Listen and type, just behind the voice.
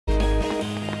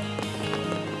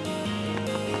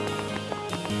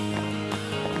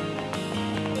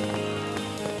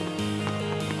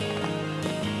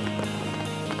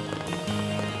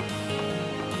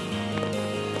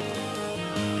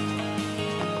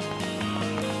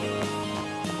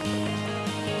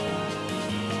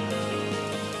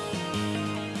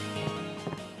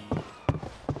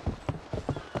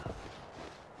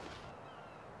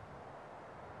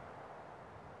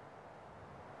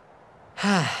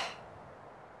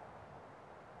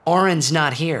Oren's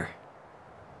not here.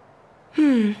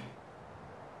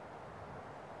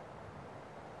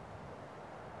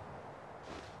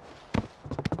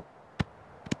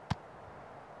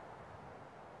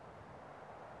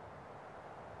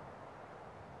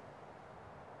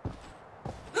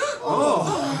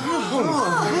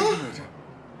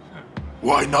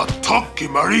 Why not talk,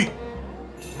 Kimari?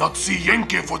 Not see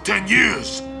Yenke for 10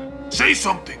 years. Say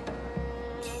something.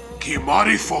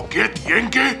 Kimari forget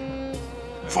Yenke?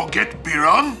 Forget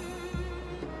Biran?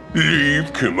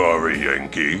 Leave Kimari,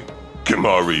 Yankee.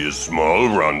 Kimari is small,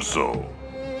 Ranso.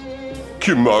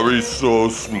 Kimari so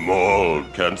small,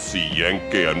 can't see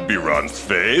Yankee and Biran's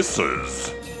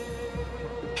faces.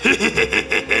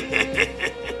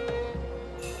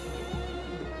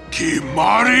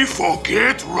 Kimari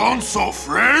forget Ronso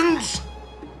friends?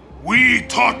 We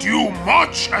taught you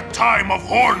much at time of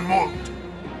Hornmut.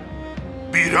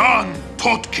 Biran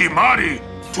taught Kimari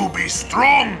to be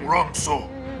strong, Ronso.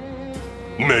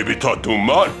 Maybe taught too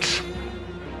much.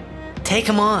 Take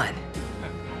him on.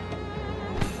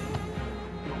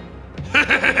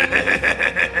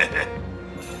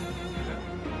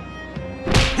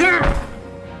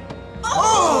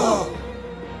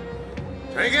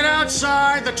 Take it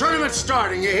outside. The tournament's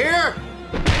starting, you hear?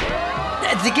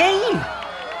 The game!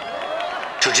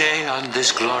 Today, on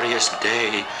this glorious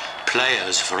day,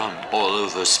 players from all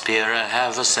over Spira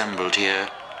have assembled here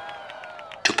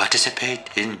to participate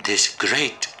in this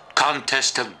great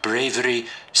contest of bravery,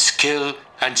 skill,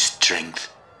 and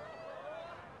strength.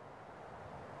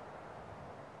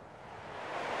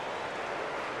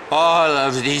 All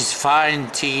of these fine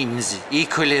teams,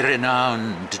 equally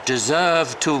renowned,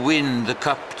 deserve to win the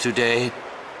cup today.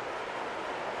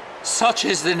 Such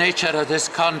is the nature of this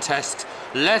contest.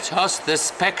 Let us, the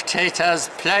spectators,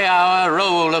 play our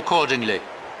role accordingly.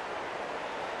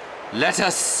 Let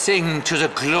us sing to the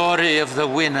glory of the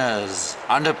winners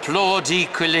and applaud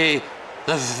equally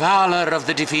the valor of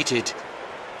the defeated.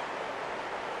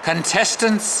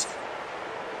 Contestants,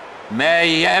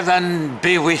 may heaven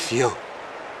be with you.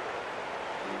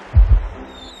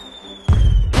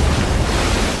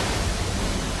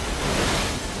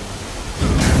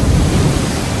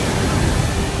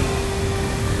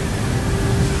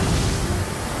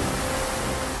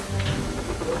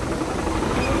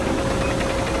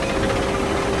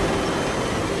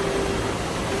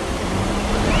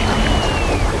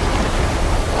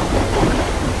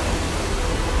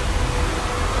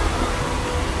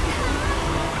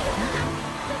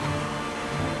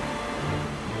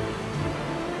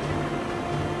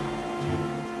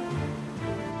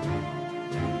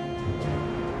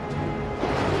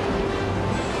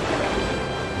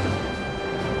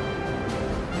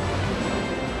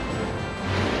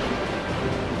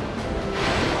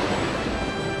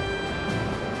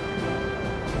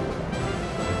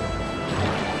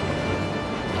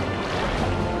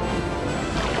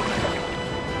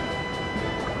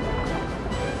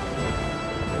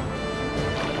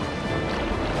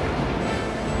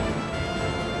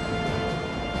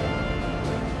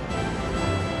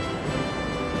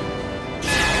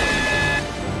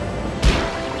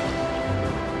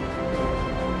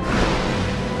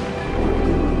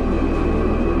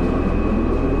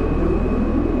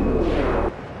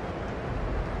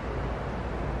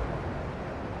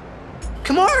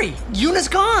 Kamari! Yuna's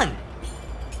gone!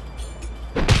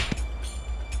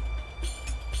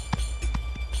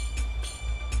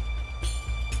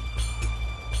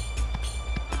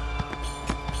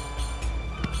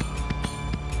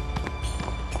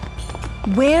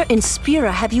 Where in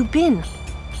Spira have you been?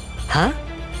 Huh?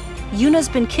 Yuna's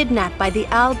been kidnapped by the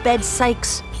Al-Bed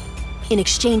Sykes. In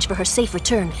exchange for her safe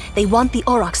return, they want the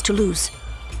Aurochs to lose.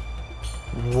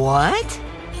 What?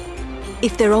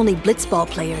 If they're only blitzball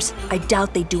players, I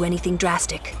doubt they'd do anything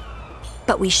drastic.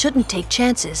 But we shouldn't take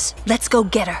chances. Let's go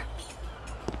get her.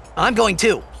 I'm going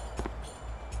too.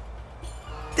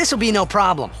 This'll be no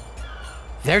problem.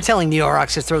 They're telling the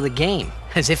Aurochs to throw the game,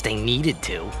 as if they needed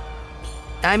to.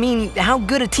 I mean, how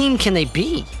good a team can they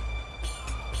be?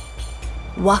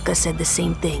 Waka said the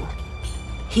same thing.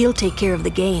 He'll take care of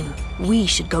the game. We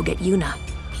should go get Yuna.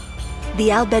 The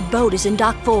Al-Bed boat is in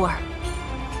Dock 4.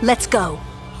 Let's go.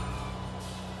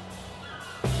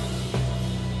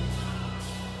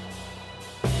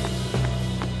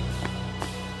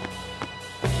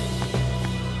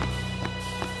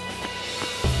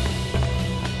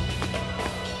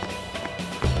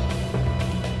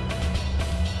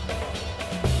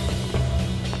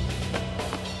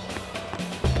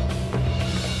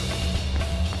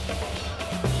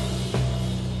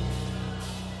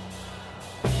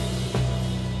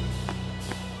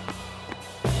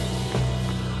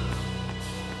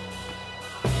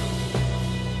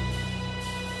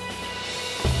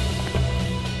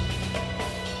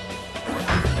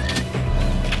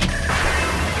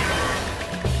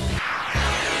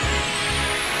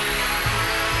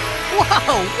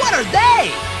 Whoa, what are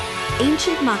they?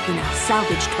 Ancient machina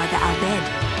salvaged by the Al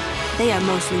Bhed. They are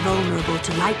mostly vulnerable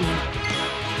to lightning.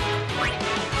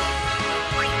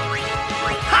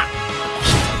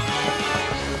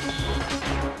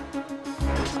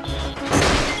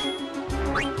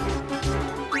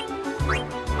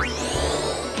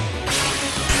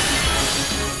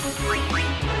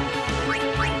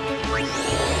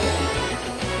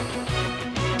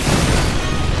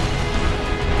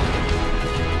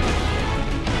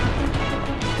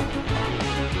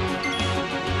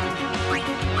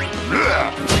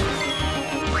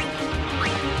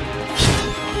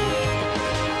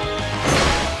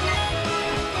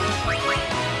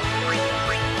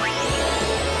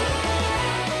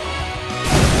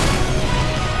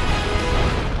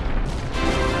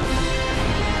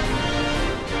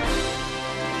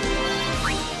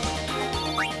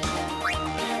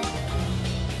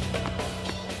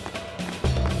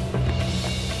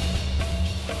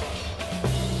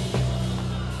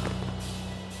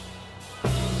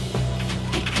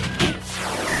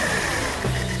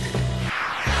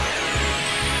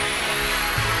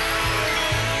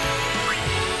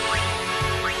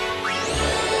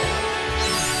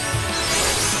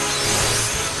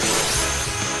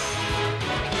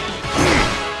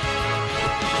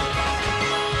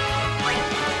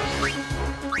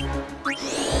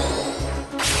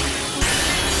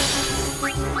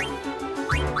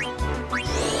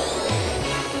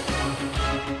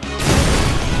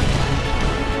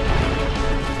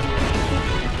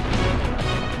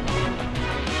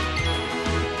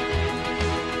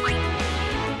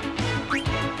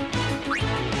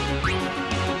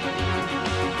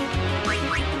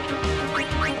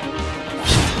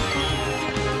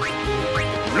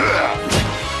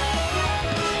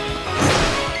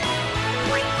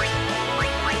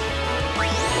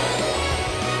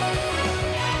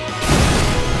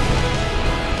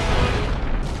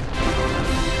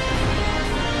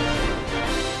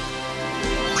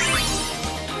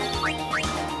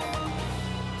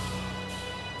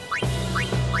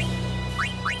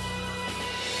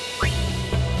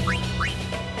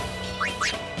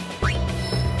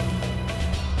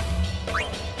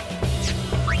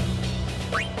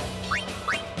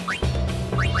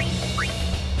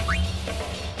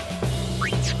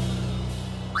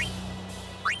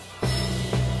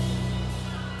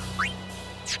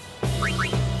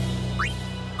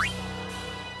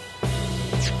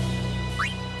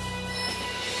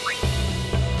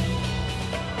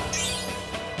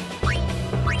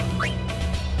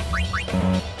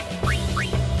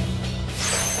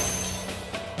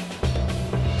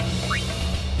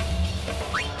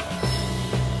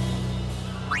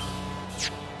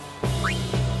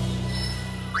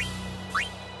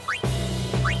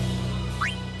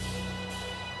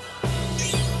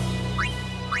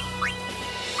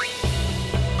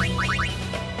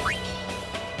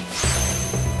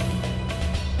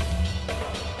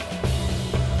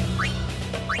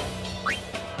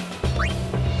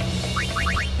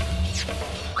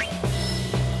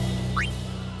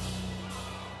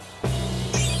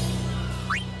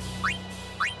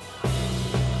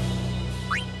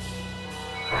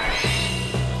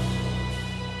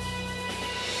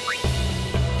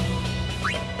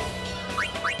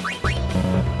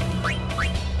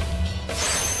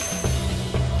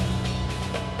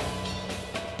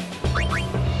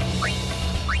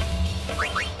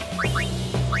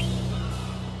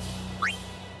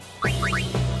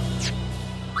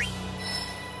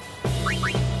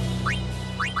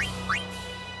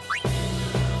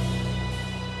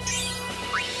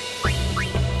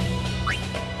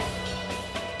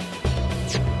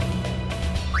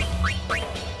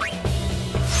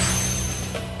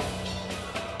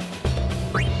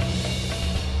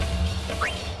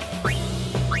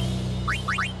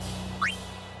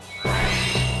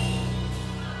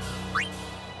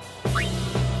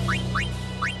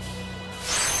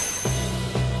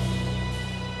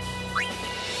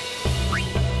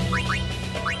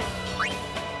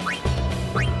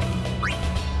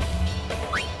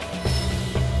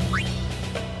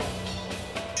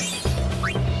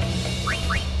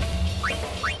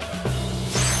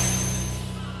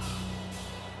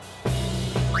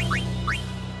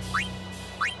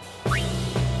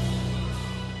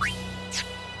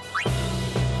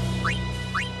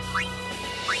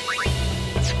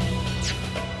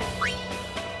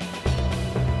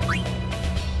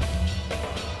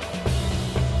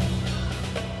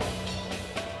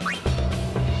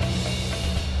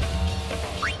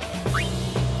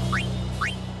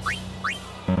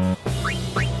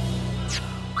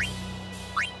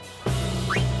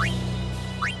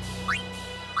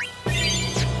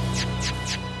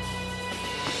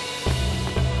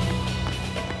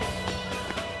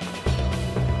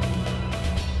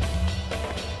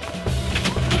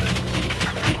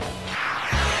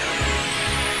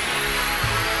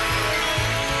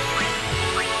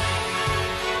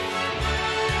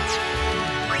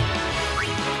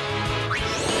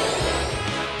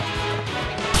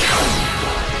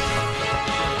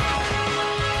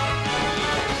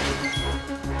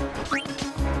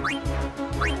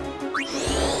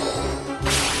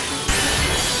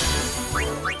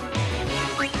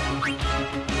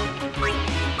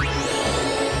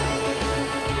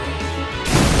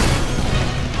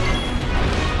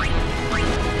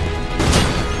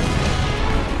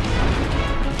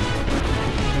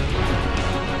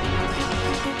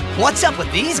 What's up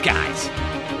with these guys?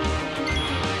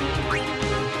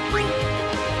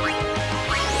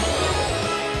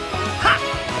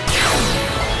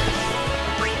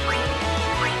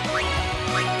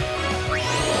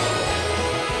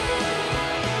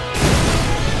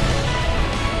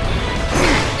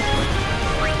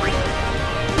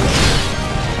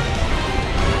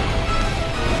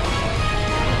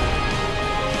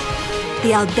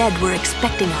 The Al Bhed were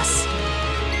expecting us.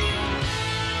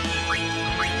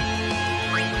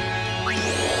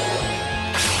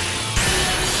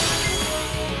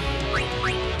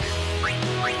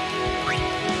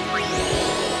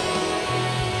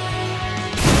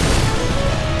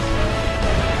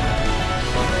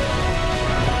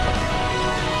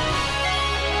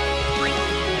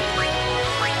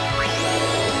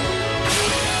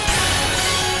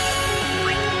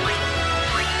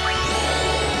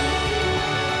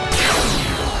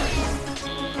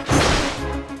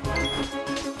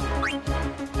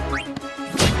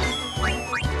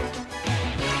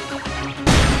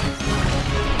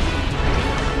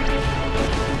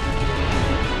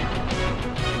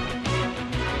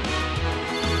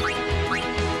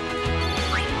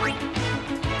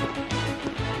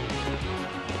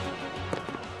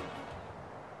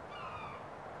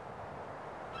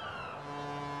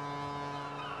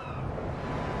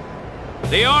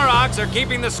 The Aurochs are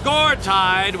keeping the score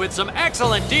tied with some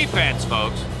excellent defense,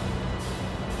 folks.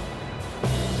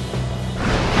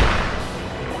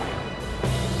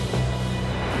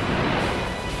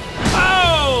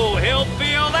 Oh, he'll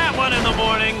feel that one in the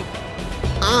morning.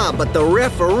 Ah, but the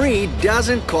referee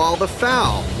doesn't call the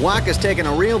foul. Waka's taking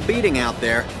a real beating out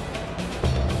there.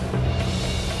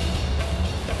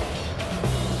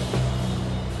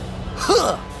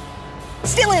 Huh!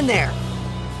 Still in there!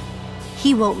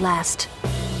 He won't last.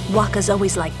 Waka's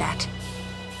always like that.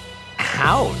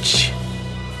 Ouch!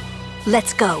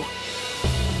 Let's go.